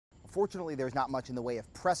Fortunately, there's not much in the way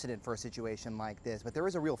of precedent for a situation like this, but there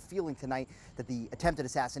is a real feeling tonight that the attempted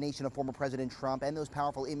assassination of former President Trump and those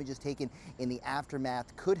powerful images taken in the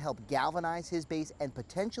aftermath could help galvanize his base and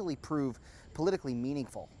potentially prove politically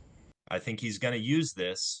meaningful. I think he's going to use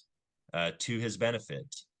this to his benefit.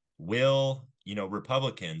 Will,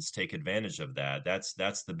 Republicans take advantage of that?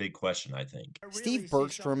 That's the big question, I think. Steve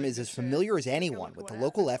Bergstrom is as familiar as anyone with the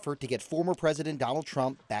local effort to get former President Donald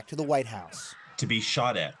Trump back to the White House. To be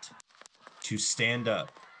shot at, to stand up,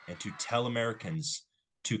 and to tell Americans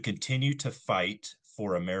to continue to fight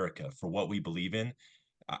for America, for what we believe in,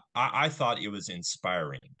 I thought it was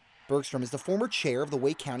inspiring. Bergstrom is the former chair of the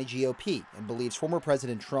Wake County GOP and believes former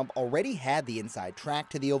President Trump already had the inside track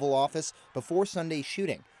to the Oval Office before Sunday's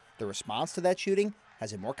shooting. The response to that shooting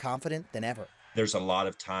has him more confident than ever. There's a lot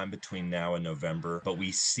of time between now and November, but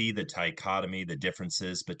we see the dichotomy, the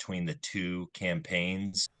differences between the two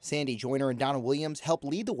campaigns. Sandy Joyner and Donna Williams help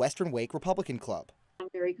lead the Western Wake Republican Club. I'm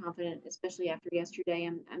very confident, especially after yesterday.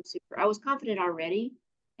 I was confident already,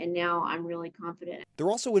 and now I'm really confident. They're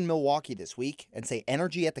also in Milwaukee this week and say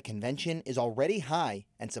energy at the convention is already high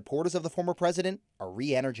and supporters of the former president are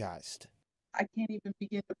re-energized. I can't even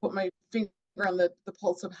begin to put my finger on the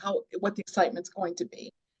pulse of what the excitement's going to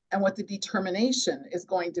be and what the determination is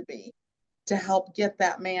going to be to help get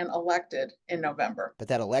that man elected in November. But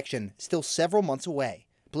that election is still several months away.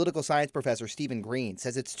 Political science professor Stephen Green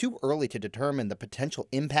says it's too early to determine the potential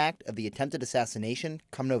impact of the attempted assassination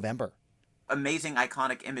come November. Amazing,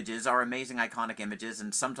 iconic images are amazing, iconic images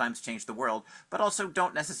and sometimes change the world, but also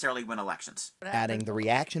don't necessarily win elections. Adding the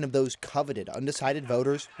reaction of those coveted, undecided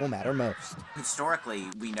voters will matter most. Historically,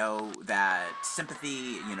 we know that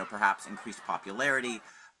sympathy, perhaps increased popularity,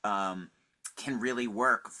 can really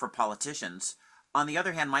work for politicians. On the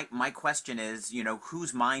other hand, my question is,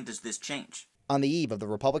 whose mind does this change? On the eve of the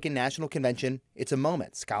Republican National Convention, it's a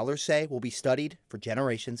moment scholars say will be studied for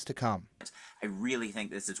generations to come. I really think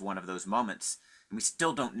this is one of those moments, and we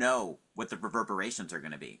still don't know what the reverberations are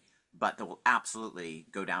going to be, but that will absolutely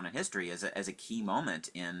go down in history as a key moment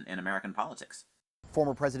in American politics.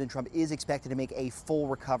 Former President Trump is expected to make a full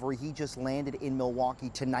recovery. He just landed in Milwaukee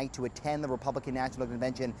tonight to attend the Republican National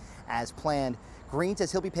Convention as planned. Green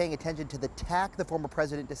says he'll be paying attention to the tack the former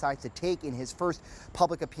president decides to take in his first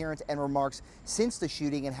public appearance and remarks since the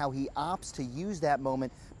shooting and how he opts to use that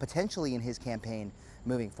moment potentially in his campaign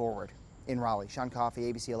moving forward. In Raleigh, Sean Coffey,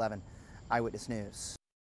 ABC 11, Eyewitness News.